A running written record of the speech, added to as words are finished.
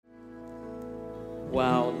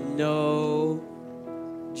Wow, no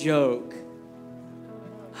joke.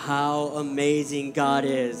 How amazing God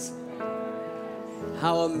is.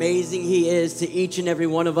 How amazing He is to each and every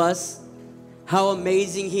one of us. How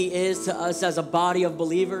amazing He is to us as a body of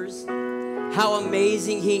believers. How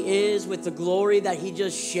amazing He is with the glory that He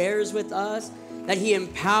just shares with us, that He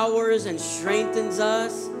empowers and strengthens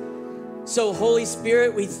us. So Holy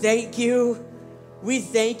Spirit, we thank you. We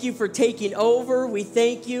thank you for taking over. We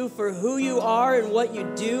thank you for who you are and what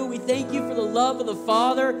you do. We thank you for the love of the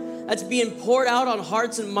Father that's being poured out on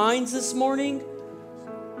hearts and minds this morning.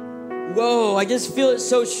 Whoa, I just feel it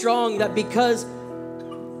so strong that because,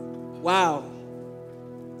 wow,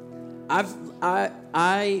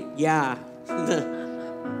 yeah.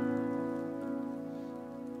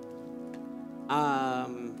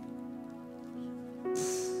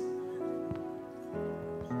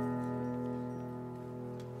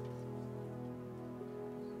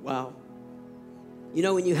 Wow. You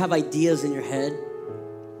know, when you have ideas in your head,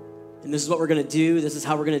 and this is what we're going to do, this is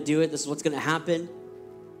how we're going to do it, this is what's going to happen,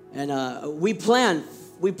 and we plan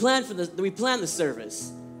the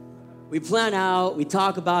service. We plan out, we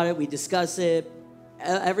talk about it, we discuss it,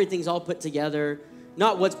 everything's all put together,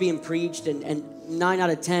 not what's being preached, and 9 out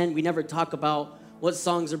of 10, we never talk about what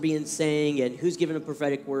songs are being sang and who's giving a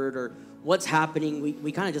prophetic word or what's happening.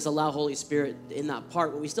 We kind of just allow Holy Spirit in that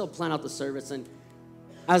part, but we still plan out the service. And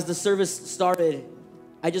as the service started,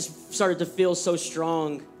 I just started to feel so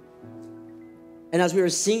strong. And as we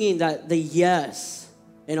were singing that, the yes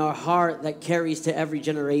in our heart that carries to every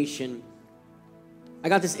generation, I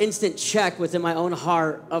got this instant check within my own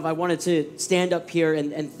heart of I wanted to stand up here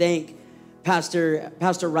and thank Pastor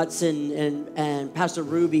Rutson and Pastor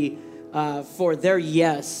Ruby for their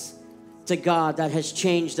yes to God that has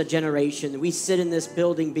changed a generation. We sit in this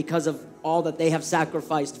building because of all that they have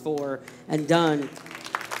sacrificed for and done.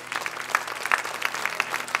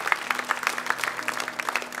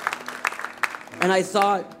 And I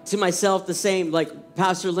thought to myself the same, like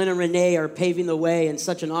Pastor Lynn and Renee are paving the way in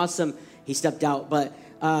such an awesome, he stepped out, but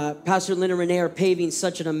Pastor Lynn and Renee are paving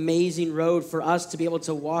such an amazing road for us to be able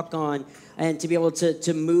to walk on and to be able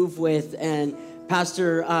to move with. And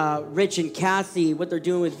Pastor Rich and Kathy, what they're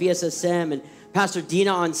doing with VSSM, and Pastor Dina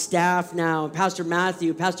on staff now, and Pastor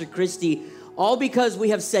Matthew, Pastor Christy, all because we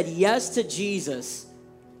have said yes to Jesus,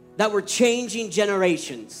 that we're changing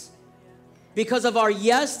generations. Because of our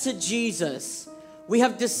yes to Jesus, we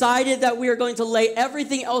have decided that we are going to lay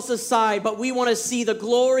everything else aside, but we want to see the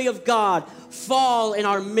glory of God fall in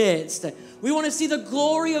our midst. We want to see the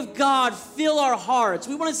glory of God fill our hearts.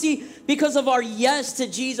 We want to see, because of our yes to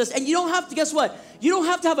Jesus, and you don't have to, guess what? You don't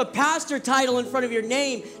have to have a pastor title in front of your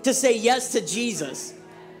name to say yes to Jesus.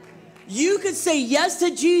 You could say yes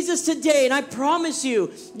to Jesus today, and I promise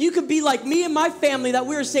you, you could be like me and my family that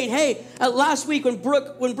we were saying, hey, last week when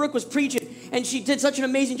Brooke was preaching, and she did such an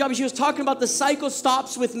amazing job, and she was talking about the cycle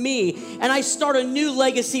stops with me, and I start a new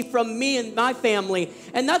legacy from me and my family,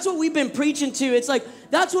 and that's what we've been preaching to. It's like,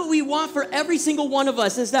 that's what we want for every single one of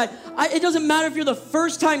us, is that it doesn't matter if you're the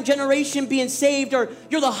first-time generation being saved or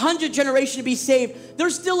you're the 100th generation to be saved,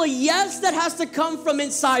 there's still a yes that has to come from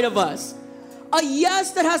inside of us. A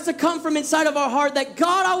yes that has to come from inside of our heart that,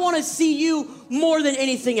 God, I want to see you more than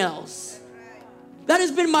anything else. That has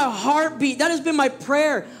been my heartbeat. That has been my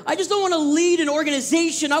prayer. I just don't want to lead an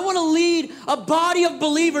organization. I want to lead a body of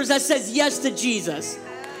believers that says yes to Jesus.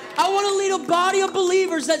 I want to lead a body of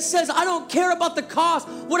believers that says, I don't care about the cost.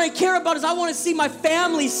 What I care about is I want to see my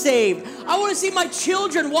family saved. I want to see my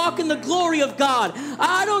children walk in the glory of God.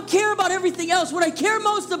 I don't care about everything else. What I care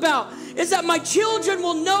most about is that my children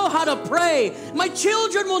will know how to pray. My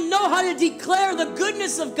children will know how to declare the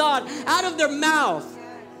goodness of God out of their mouth.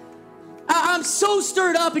 I'm so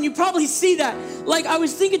stirred up, and you probably see that. Like, I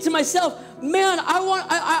was thinking to myself, man,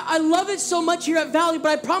 I love it so much here at Valley,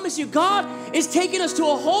 but I promise you, God is taking us to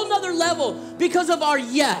a whole nother level because of our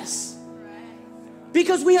yes.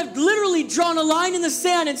 Because we have literally drawn a line in the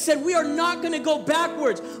sand and said we are not going to go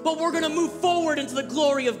backwards, but we're going to move forward into the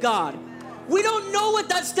glory of God. We don't know what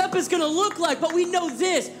that step is going to look like, but we know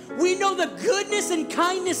this. We know the goodness and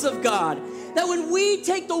kindness of God. That when we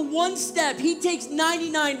take the one step, He takes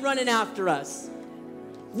 99 running after us.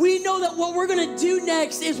 We know that what we're going to do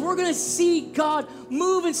next is we're going to see God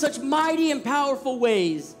move in such mighty and powerful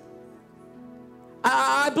ways.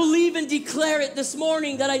 I believe and declare it this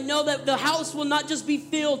morning that I know that the house will not just be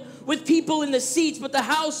filled with people in the seats, but the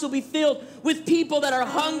house will be filled with people that are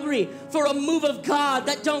hungry for a move of God,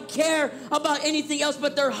 that don't care about anything else,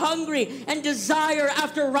 but they're hungry and desire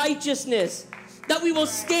after righteousness. that we will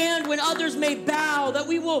stand when others may bow, that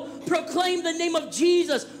we will proclaim the name of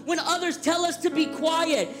Jesus when others tell us to be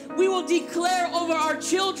quiet. We will declare over our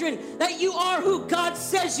children that you are who God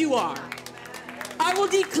says you are. I will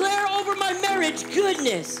declare over my marriage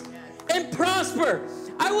goodness and prosper.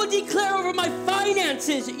 I will declare over my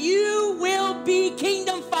finances, you will be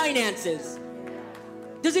kingdom finances.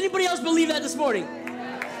 Does anybody else believe that this morning?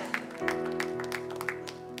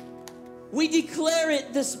 We declare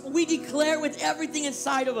it. We declare it with everything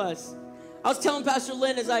inside of us. I was telling Pastor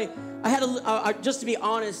Lynn as I had just to be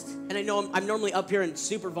honest, and I know I'm normally up here and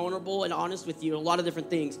super vulnerable and honest with you, a lot of different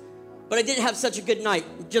things, but I didn't have such a good night.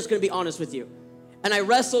 I'm just going to be honest with you. And I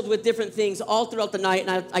wrestled with different things all throughout the night,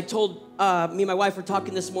 and I told, me and my wife were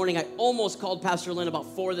talking this morning, I almost called Pastor Lynn about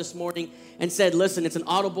 4 this morning and said, listen, it's an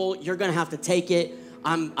audible, you're going to have to take it.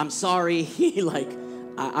 I'm sorry.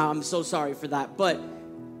 I'm so sorry for that. But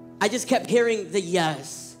I just kept hearing the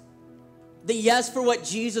yes for what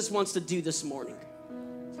Jesus wants to do this morning.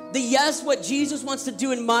 The yes, what Jesus wants to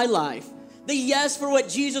do in my life. The yes for what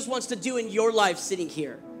Jesus wants to do in your life sitting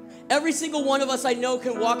here. Every single one of us I know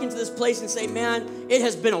can walk into this place and say, man, it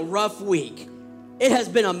has been a rough week. It has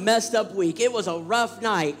been a messed up week. It was a rough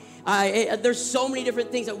night. There's so many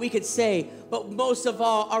different things that we could say, but most of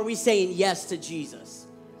all, are we saying yes to Jesus?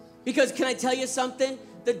 Because can I tell you something?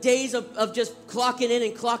 The days of just clocking in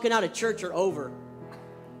and clocking out of church are over.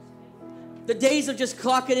 The days of just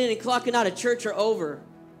clocking in and clocking out of church are over.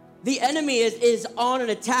 The enemy is on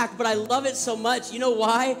an attack, but I love it so much. You know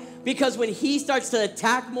why? Because when he starts to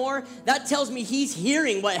attack more, that tells me he's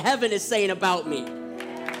hearing what heaven is saying about me.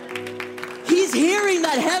 He's hearing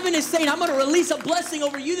that heaven is saying, I'm going to release a blessing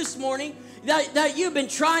over you this morning that you've been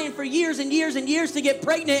trying for years and years and years to get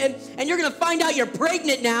pregnant, and you're going to find out you're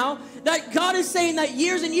pregnant now. That God is saying that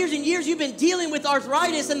years and years and years you've been dealing with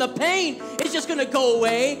arthritis and the pain is just going to go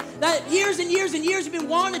away. That years and years and years you've been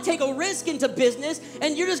wanting to take a risk into business,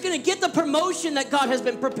 and you're just going to get the promotion that God has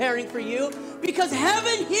been preparing for you, because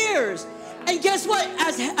heaven hears. And guess what?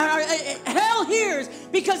 As hell hears,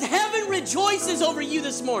 because heaven rejoices over you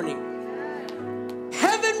this morning.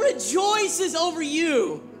 Heaven rejoices over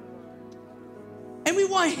you. And we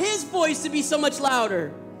want his voice to be so much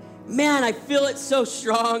louder. Man, I feel it so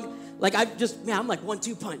strong. Like I'm like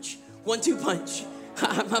 1-2 punch. 1-2 punch.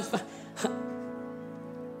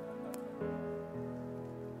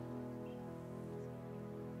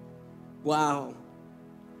 Wow.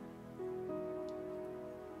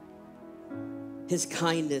 His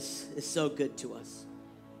kindness is so good to us.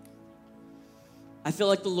 I feel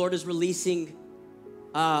like the Lord is releasing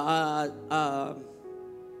I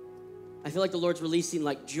feel like the Lord's releasing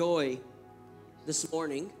like joy this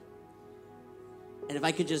morning. And if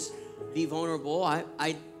I could just be vulnerable,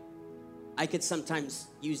 I could sometimes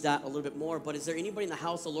use that a little bit more. But is there anybody in the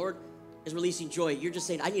house, the Lord is releasing joy? You're just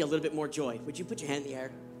saying, I need a little bit more joy. Would you put your hand in the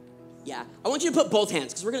air? Yeah. I want you to put both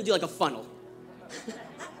hands, because we're going to do like a funnel.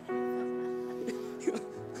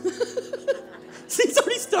 See, it's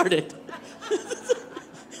already started.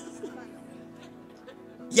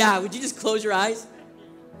 Yeah, would you just close your eyes?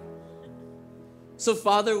 So,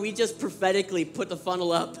 Father, we just prophetically put the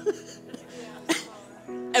funnel up.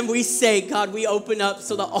 And we say, God, we open up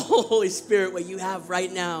so that all Holy Spirit, what you have right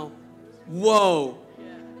now. Whoa.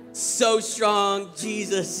 So strong,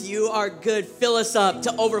 Jesus, you are good. Fill us up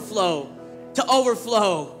to overflow, to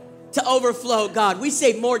overflow, to overflow, God. We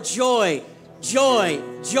say more joy, joy,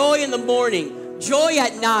 joy in the morning, joy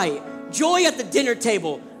at night, joy at the dinner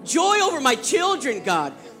table, joy over my children,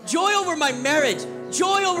 God, joy over my marriage,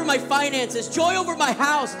 joy over my finances, joy over my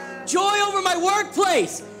house, joy over my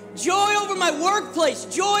workplace, joy over my workplace,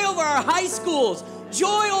 joy over our high schools,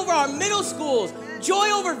 joy over our middle schools, joy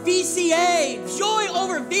over VCA, joy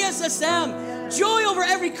over VSSM, joy over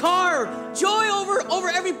every car, joy over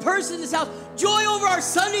every person in this house, joy over our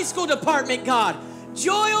Sunday school department, God,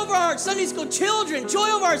 joy over our Sunday school children, joy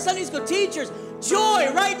over our Sunday school teachers,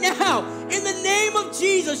 joy right now, in the name of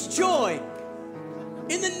Jesus, joy.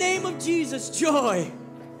 In the name of Jesus, joy.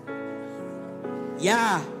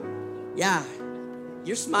 Yeah.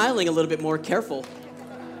 You're smiling a little bit more. Careful.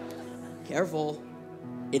 Careful.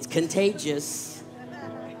 It's contagious.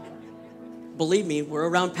 Believe me, we're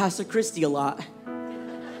around Pastor Christy a lot.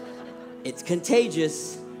 It's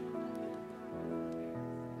contagious.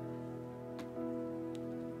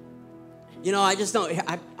 You know, I just don't,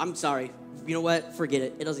 I'm sorry. You know what? Forget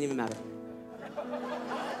it. It doesn't even matter.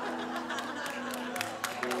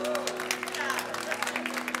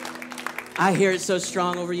 I hear it so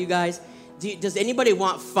strong over you guys. Does anybody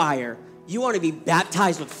want fire? You want to be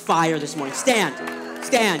baptized with fire this morning. Stand.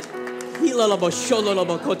 Woo!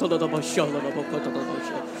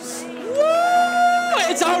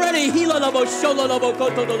 It's already.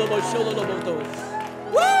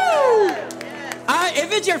 Woo!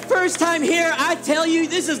 If it's your first time here, I tell you,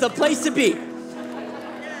 this is the place to be.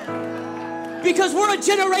 Because we're a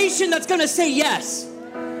generation that's going to say yes.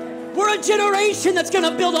 We're a generation that's going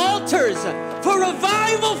to build altars for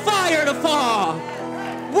revival fire to fall.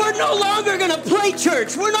 We're no longer going to play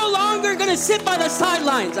church. We're no longer going to sit by the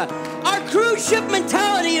sidelines. Our cruise ship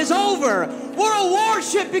mentality is over. We're a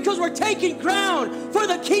warship because we're taking ground for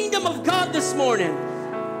the kingdom of God this morning.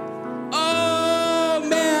 Oh,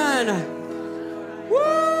 man.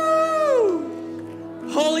 Woo!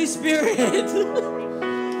 Holy Spirit,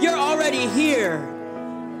 you're already here.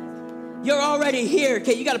 You're already here.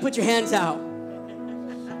 Okay, you got to put your hands out.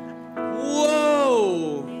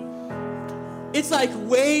 Whoa. It's like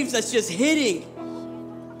waves that's just hitting.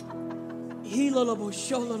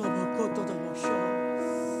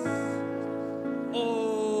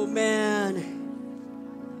 Oh, man.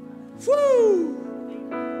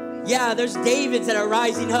 Woo. Yeah, there's Davids that are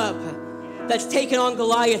rising up that's taking on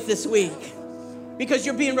Goliath this week because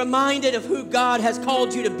you're being reminded of who God has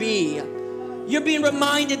called you to be. You're being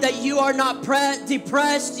reminded that you are not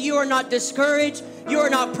depressed. You are not discouraged. You are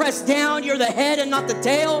not pressed down. You're the head and not the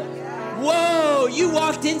tail. Whoa, you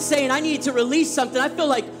walked in saying, I need to release something. I feel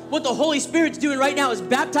like what the Holy Spirit's doing right now is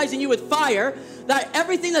baptizing you with fire, that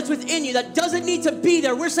everything that's within you that doesn't need to be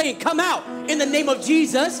there, we're saying, come out in the name of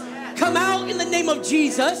Jesus. Come out in the name of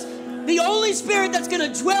Jesus. The only spirit that's going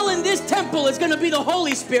to dwell in this temple is going to be the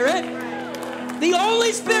Holy Spirit. The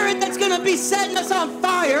only spirit that's going to be setting us on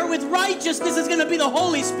fire with righteousness is going to be the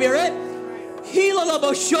Holy Spirit.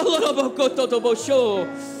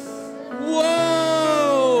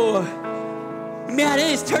 Whoa. Man, it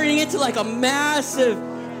is turning into like a massive,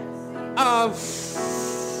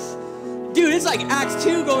 dude, it's like Acts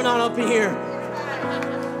 2 going on up in here.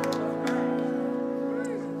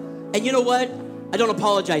 And you know what? I don't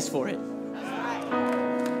apologize for it.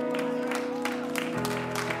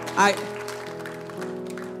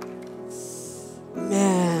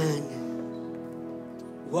 Man.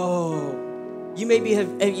 Whoa. You maybe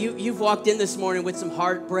you've walked in this morning with some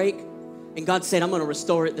heartbreak, and God said, I'm going to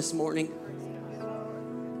restore it this morning.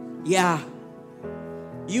 Yeah.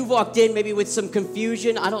 You've walked in maybe with some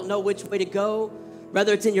confusion. I don't know which way to go,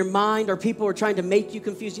 whether it's in your mind or people are trying to make you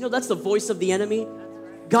confused. You know, that's the voice of the enemy.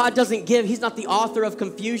 God doesn't give. He's not the author of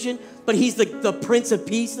confusion, but he's the Prince of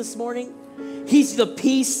Peace this morning. He's the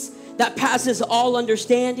peace that passes all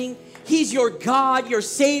understanding. He's your God, your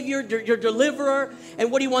Savior, your deliverer.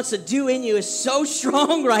 And what he wants to do in you is so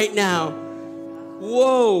strong right now.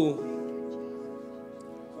 Whoa.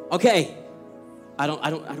 Okay. I don't.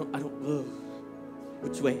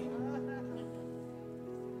 Which way?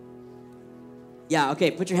 Yeah,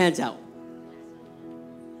 okay, put your hands out.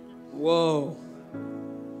 Whoa.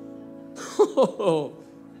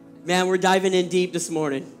 Man, we're diving in deep this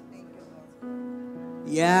morning.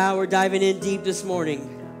 Yeah, we're diving in deep this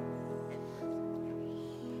morning.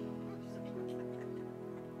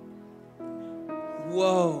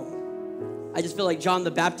 Whoa. I just feel like John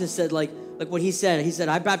the Baptist said, like what he said. He said,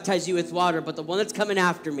 I baptize you with water, but the one that's coming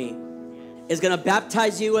after me is going to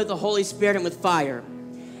baptize you with the Holy Spirit and with fire.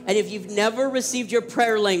 And if you've never received your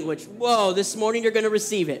prayer language, whoa, this morning you're going to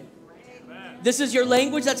receive it. Amen. This is your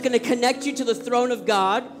language that's going to connect you to the throne of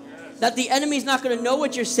God, that the enemy's not going to know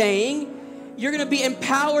what you're saying. You're going to be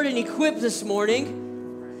empowered and equipped this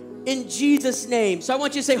morning in Jesus' name. So I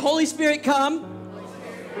want you to say, Holy Spirit, come.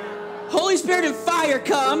 Holy Spirit and fire,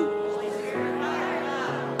 come.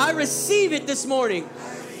 I receive it this morning.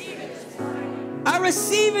 I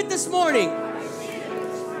receive it this morning.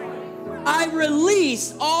 I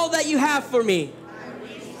release all that you have for me.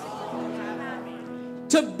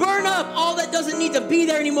 To burn up all that doesn't need to be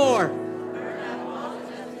there anymore.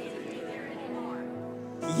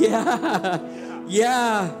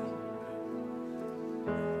 Yeah.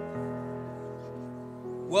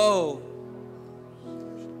 Whoa.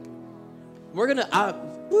 We're gonna,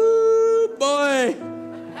 woo, boy.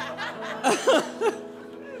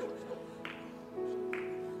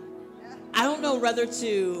 I don't know whether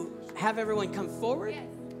to have everyone come forward.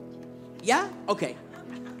 Yeah? Okay.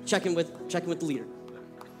 Checking with the leader.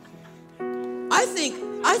 I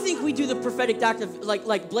think we do the prophetic act of,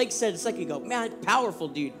 like Blake said a second ago. Man, powerful,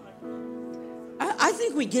 dude. I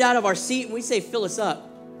think we get out of our seat and we say, fill us up.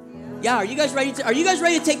 Yeah, are you guys ready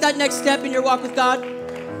to take that next step in your walk with God?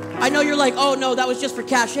 I know you're like, oh no, that was just for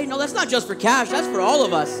cash. Hey, no, that's not just for cash. That's for all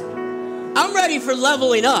of us. I'm ready for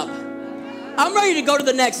leveling up. I'm ready to go to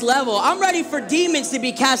the next level. I'm ready for demons to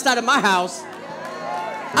be cast out of my house.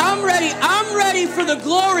 I'm ready for the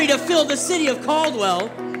glory to fill the city of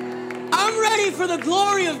Caldwell. I'm I'm ready for the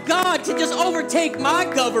glory of God to just overtake my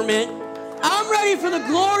government. I'm ready for the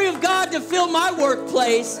glory of God to fill my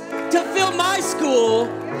workplace, to fill my school,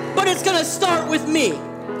 but it's going to start with me.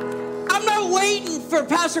 I'm not waiting for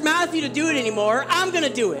Pastor Matthew to do it anymore. I'm going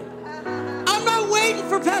to do it. I'm not waiting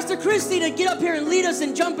for Pastor Christy to get up here and lead us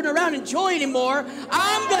and jumping around and joy anymore.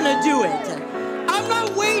 I'm going to do it. I'm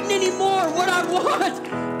not waiting anymore. What I want,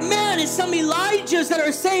 man, is some Elijahs that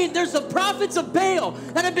are saying there's the prophets of Baal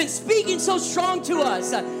that have been speaking so strong to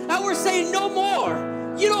us that we're saying no more.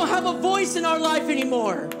 You don't have a voice in our life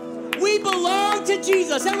anymore. We belong to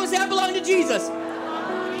Jesus. Everyone say, I belong to Jesus.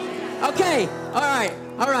 Okay, all right.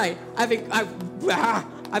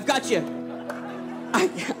 I've got you.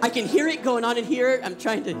 I can hear it going on in here. I'm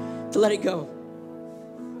trying to let it go.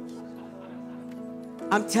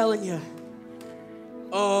 I'm telling you.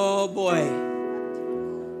 Oh, boy.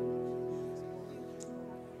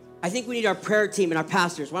 I think we need our prayer team and our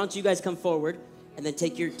pastors. Why don't you guys come forward and then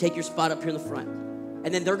take your spot up here in the front.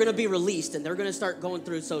 And then they're going to be released, and they're going to start going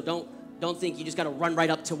through, so don't think you just got to run right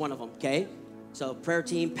up to one of them, okay? So prayer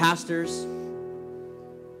team, pastors.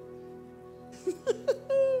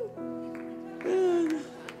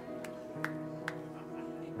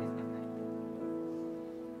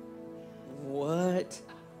 What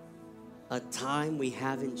a time we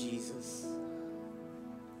have in Jesus.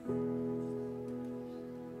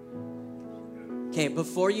 Okay,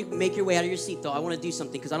 before you make your way out of your seat, though, I want to do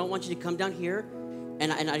something, because I don't want you to come down here,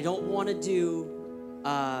 and I don't want to do,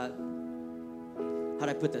 how'd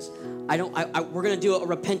I put this? We're going to do a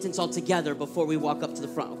repentance all together before we walk up to the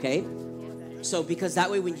front, okay? So, because that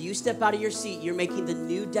way when you step out of your seat, you're making the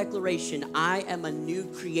new declaration, I am a new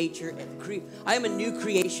creature, I am a new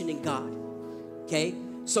creation in God, okay?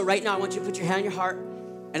 So right now, I want you to put your hand on your heart,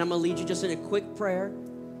 and I'm going to lead you just in a quick prayer,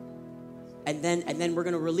 and then we're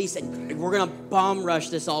going to release, and we're going to bomb rush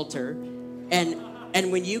this altar, and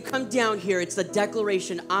when you come down here, it's the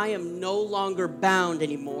declaration, I am no longer bound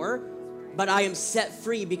anymore, but I am set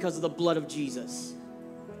free because of the blood of Jesus.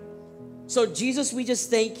 So Jesus, we just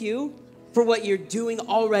thank you for what you're doing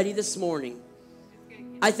already this morning.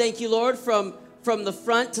 I thank you, Lord, from the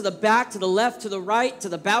front to the back, to the left, to the right, to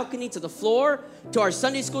the balcony, to the floor, to our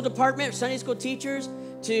Sunday school department, Sunday school teachers,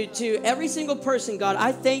 to every single person, God.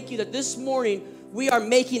 I thank you that this morning we are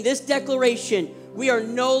making this declaration. We are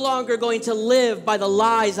no longer going to live by the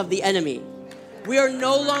lies of the enemy. We are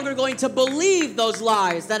no longer going to believe those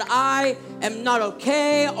lies that I am not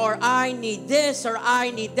okay, or I need this, or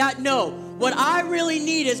I need that. No, what I really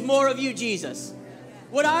need is more of you, Jesus.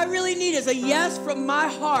 What I really need is a yes from my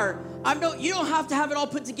heart. You don't have to have it all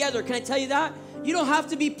put together. Can I tell you that? You don't have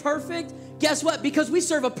to be perfect. Guess what? Because we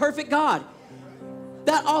serve a perfect God.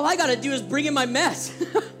 That all I got to do is bring in my mess.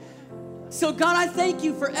 So God, I thank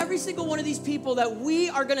you for every single one of these people that we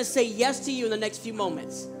are going to say yes to you in the next few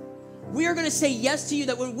moments. We are going to say yes to you,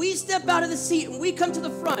 that when we step out of the seat and we come to the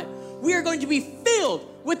front, we are going to be filled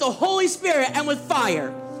with the Holy Spirit and with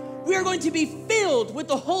fire. We are going to be filled with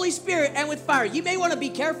the Holy Spirit and with fire. You may want to be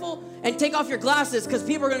careful and take off your glasses, because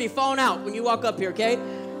people are going to be falling out when you walk up here, okay?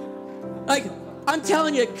 Like, I'm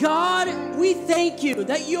telling you, God, we thank you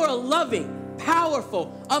that you are a loving,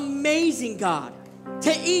 powerful, amazing God.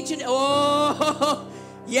 To each and,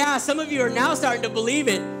 yeah, some of you are now starting to believe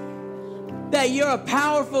it, that you're a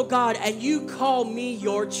powerful God and you call me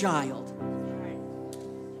your child.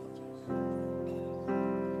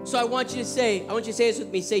 So I want you to say this with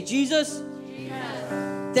me. Say, Jesus,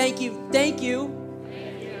 thank you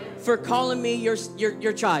for calling me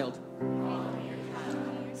your child.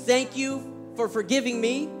 Thank you for forgiving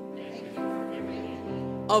me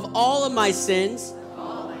of all of my sins,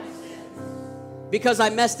 because I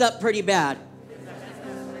messed up pretty bad.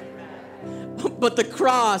 But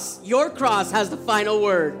your cross has the final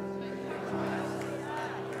word.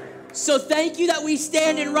 So thank you that we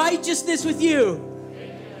stand in righteousness with you.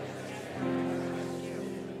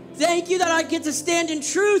 Thank you that I get to stand in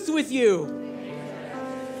truth with you.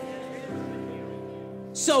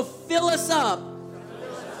 So fill us up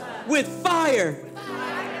with fire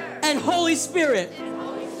and Holy Spirit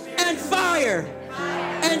and fire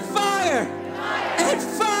and fire and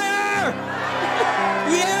fire.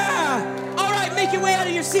 Yeah. All right, make your way out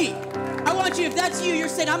of your seat. I want you, if that's you, you're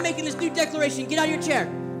saying, I'm making this new declaration. Get out of your chair.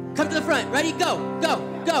 Come to the front. Ready? Go, go,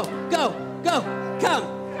 go, go, go. Come,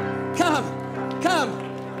 come, come.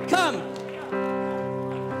 Come.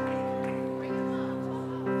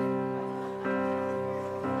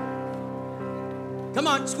 Come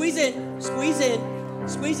on, squeeze in, squeeze in,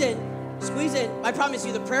 squeeze in, squeeze in. I promise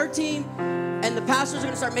you, the prayer team and the pastors are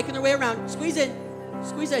going to start making their way around. Squeeze in,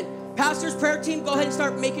 squeeze in. Pastor's prayer team, go ahead and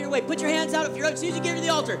start making your way. Put your hands out. If you're as soon as you get to the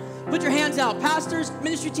altar, put your hands out. Pastor's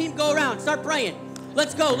ministry team, go around. Start praying.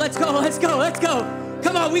 Let's go, let's go, let's go, let's go.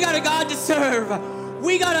 Come on, we got a God to serve.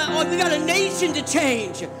 We got a nation to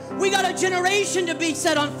change. We got a generation to be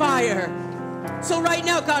set on fire. So right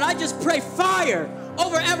now, God, I just pray fire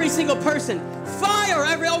over every single person. Fire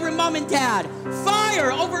over mom and dad.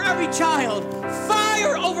 Fire over every child.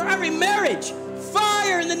 Fire over every marriage.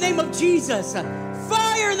 Fire in the name of Jesus.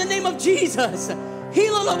 Fire in the name of Jesus. It's a new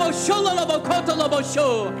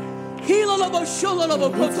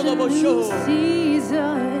season,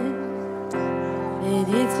 and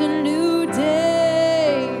it's a new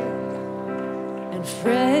day, and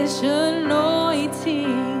fresh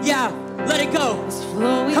anointing. Yeah, let it go.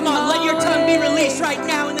 Come on, let your tongue be released right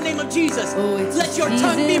now in the name of Jesus. Let your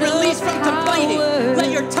tongue be released from complaining. Let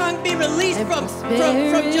your tongue be released from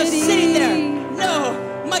just sitting there. No,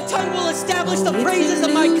 my tongue will establish the praises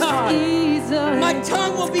of my God. My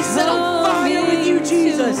tongue will be set on fire with you,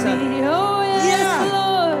 Jesus.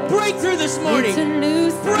 Yeah, breakthrough this morning.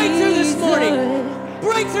 Breakthrough this morning.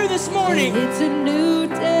 Breakthrough this morning. It's a new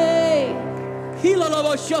day.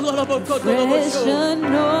 Fresh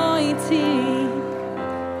anointing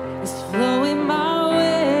is flowing my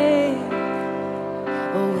way.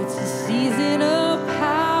 Oh, it's a season of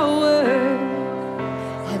power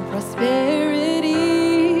and prosperity.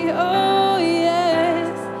 Oh,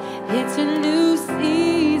 yes, it's a new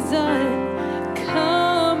season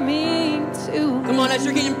coming to. Come on, as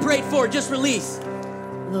you're getting prayed for, just release.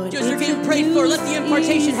 Lord, just you're getting prayed for, let the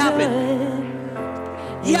impartation happen.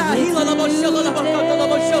 Yeah,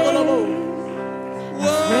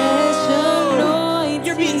 whoa.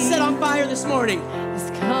 You're being set on fire this morning.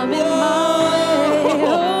 It's coming my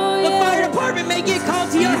way. The fire department may get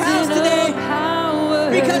called to your house today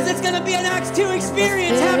because it's going to be an Acts 2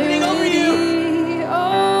 experience happening over you.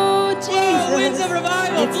 Oh, Jesus. Winds of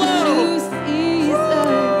revival blow. It's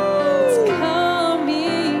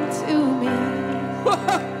coming to me.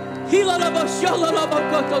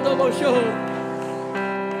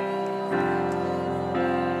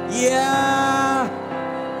 Yeah.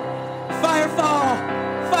 Fire fall.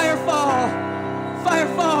 Fire fall. Fire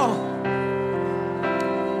fall.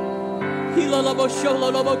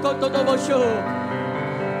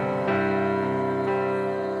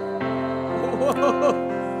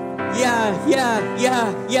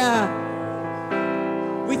 Yeah.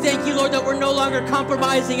 We thank you, Lord, that we're no longer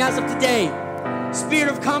compromising as of today.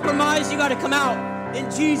 Spirit of compromise, you got to come out in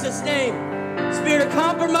Jesus' name. Spirit of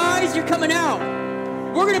compromise, you're coming out.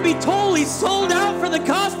 We're going to be totally sold out for the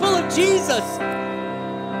gospel of Jesus.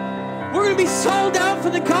 We're going to be sold out for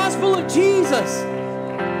the gospel of Jesus.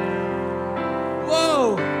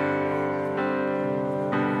 Whoa.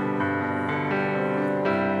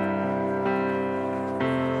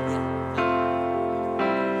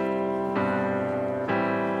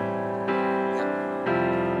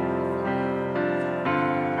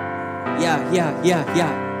 Yeah.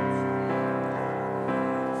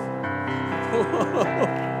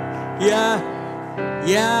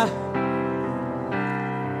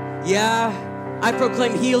 Yeah. I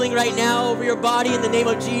proclaim healing right now over your body in the name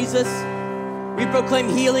of Jesus. We proclaim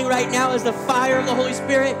healing right now as the fire of the Holy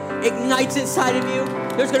Spirit ignites inside of you.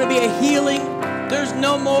 There's going to be a healing. There's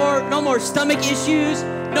no more stomach issues,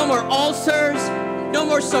 no more ulcers, no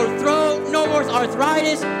more sore throat, no more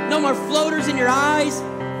arthritis, no more floaters in your eyes,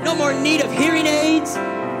 no more need of hearing aids.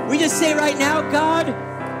 We just say right now, God,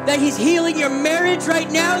 that He's healing your marriage right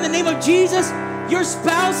now in the name of Jesus. Your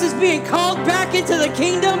spouse is being called back into the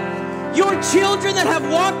kingdom. Your children that have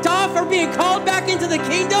walked off are being called back into the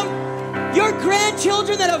kingdom. Your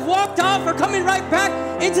grandchildren that have walked off are coming right back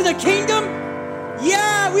into the kingdom.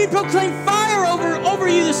 Yeah, we proclaim fire over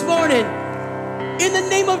you this morning. In the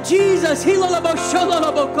name of Jesus.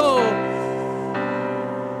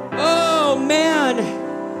 Oh, man.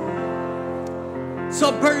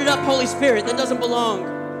 So burn it up, Holy Spirit. That doesn't belong.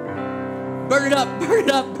 Burn it up, burn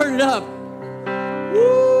it up, burn it up.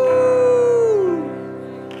 Woo!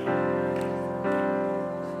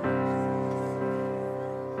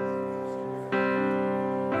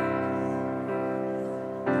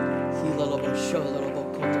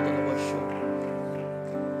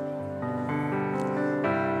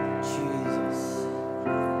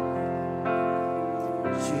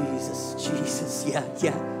 Jesus. Yeah.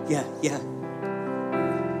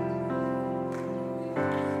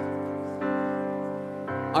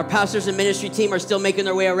 Our pastors and ministry team are still making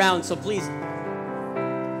their way around, so please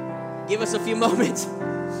give us a few moments.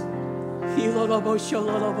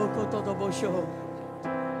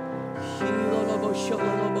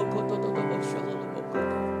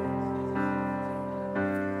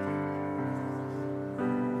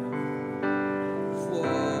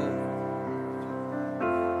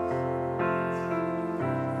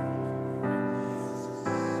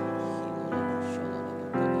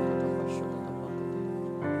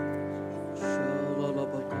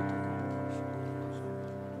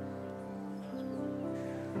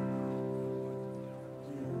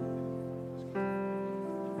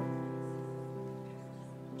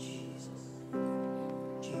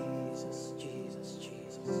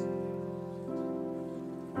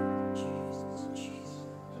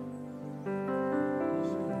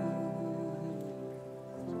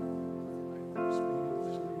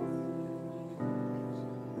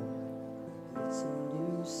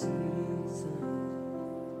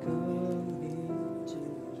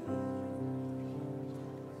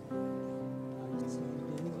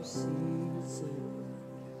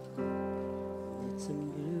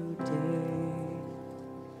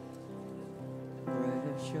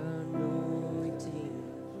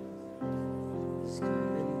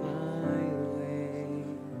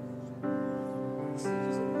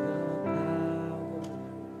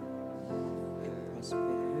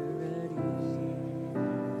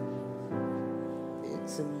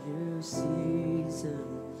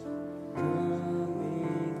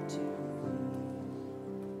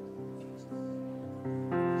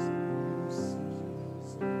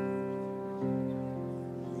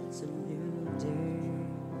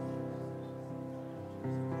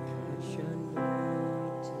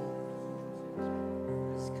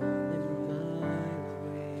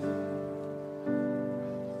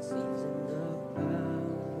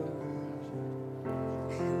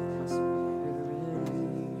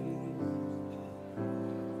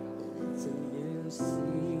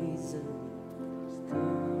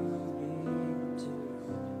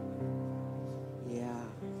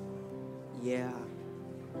 Yeah.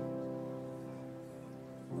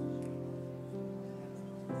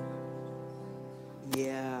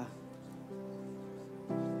 Yeah.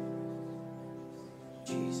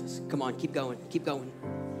 Jesus. Come on, keep going. Keep going.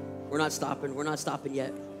 We're not stopping. We're not stopping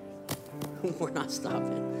yet. We're not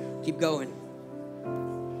stopping. Keep going.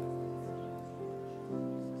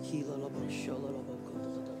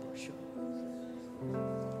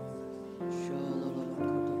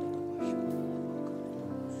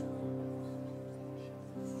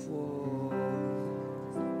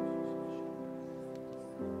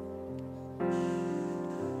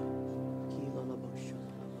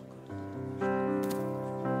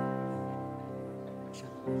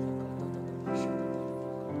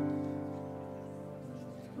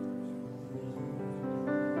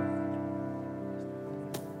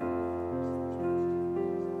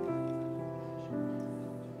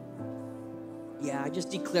 Yeah, I just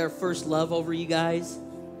declare first love over you guys.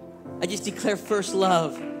 I just declare first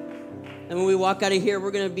love. And when we walk out of here,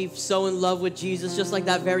 we're going to be so in love with Jesus, just like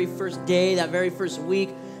that very first day, that very first week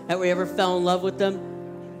that we ever fell in love with them.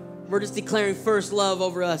 We're just declaring first love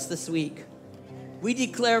over us this week. We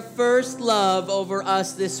declare first love over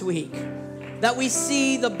us this week. That we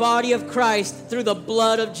see the body of Christ through the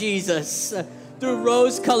blood of Jesus, through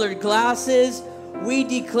rose-colored glasses. We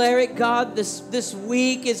declare it, God, this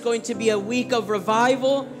week is going to be a week of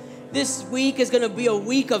revival. This week is going to be a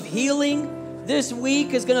week of healing. This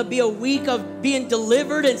week is going to be a week of being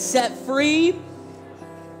delivered and set free.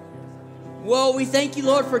 Whoa, we thank you,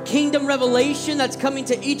 Lord, for kingdom revelation that's coming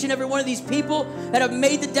to each and every one of these people that have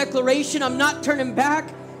made the declaration, I'm not turning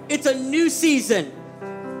back. It's a new season.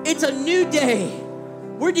 It's a new day.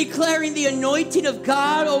 We're declaring the anointing of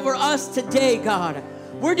God over us today, God.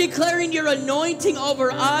 We're declaring your anointing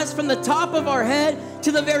over us from the top of our head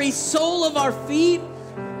to the very sole of our feet.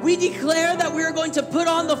 We declare that we are going to put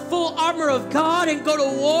on the full armor of God and go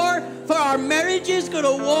to war for our marriages, go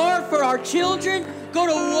to war for our children, go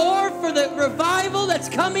to war for the revival that's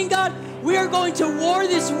coming, God. We are going to war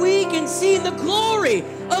this week and see the glory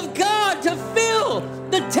of God to fill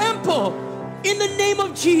the temple in the name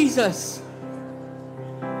of Jesus.